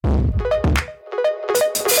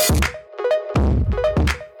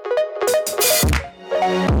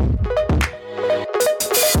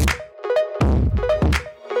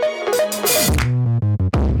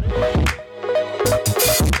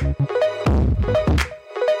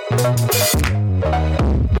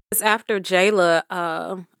After Jayla,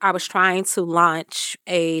 I was trying to launch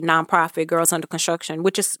a nonprofit, Girls Under Construction,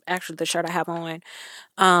 which is actually the shirt I have on.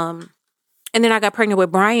 And then I got pregnant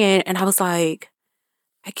with Brian, and I was like,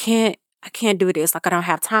 I can't do this. Like, I don't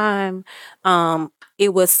have time.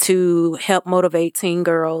 It was to help motivate teen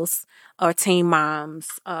girls or teen moms,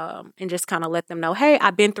 and just kind of let them know, hey,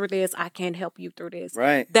 I've been through this. I can help you through this.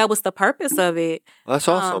 Right. That was the purpose of it. That's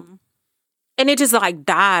awesome. And it just like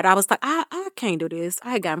died. I was like, I can't do this.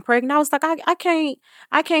 I had gotten pregnant. I was like, I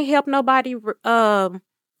can't help nobody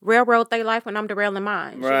railroad their life when I'm derailing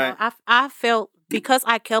mine. Right. You know? I felt, because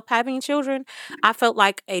I kept having children, I felt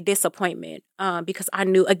like a disappointment. Because I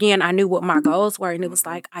knew what my goals were, and it was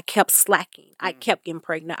like I kept slacking. I kept getting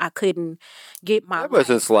pregnant. I couldn't get my. That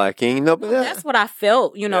wasn't slacking. No, but that's what I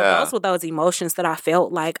felt. You know, Yeah. those were those emotions that I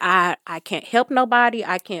felt like I can't help nobody.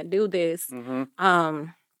 I can't do this.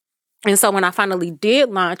 And so when I finally did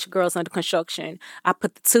launch Girls Under Construction, I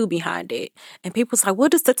put the 2 behind it. And people was like,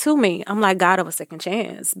 what does the 2 mean? I'm like, God of a second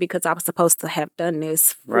chance, because I was supposed to have done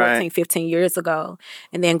this 14, 15 years ago.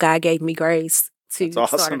 And then God gave me grace to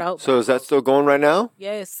start it over. So is that still going right now?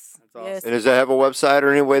 Yes. Awesome. Yes. And does that have a website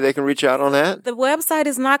or any way they can reach out on that? The website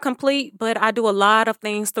is not complete, but I do a lot of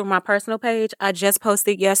things through my personal page. I just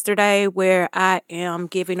posted yesterday where I am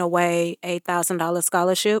giving away a $1,000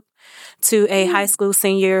 scholarship to a high school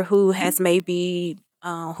senior who has maybe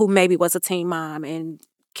was a teen mom and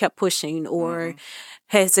kept pushing, or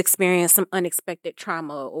has experienced some unexpected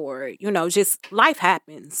trauma, or, you know, just life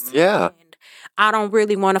happens. Yeah. And I don't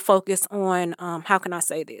really want to focus on, how can I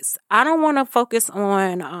say this? I don't want to focus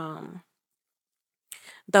on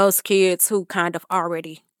those kids who kind of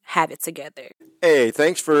already have it together. Hey,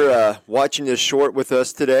 thanks for watching this short with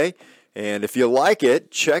us today. And if you like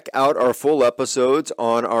it, check out our full episodes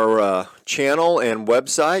on our channel and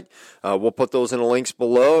website. We'll put those in the links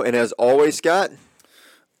below. And as always, Scott,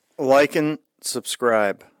 Like and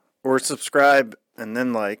subscribe. Or subscribe and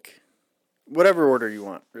then like. Whatever order you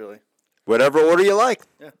want, really. whatever order you like.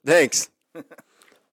 Yeah. Thanks.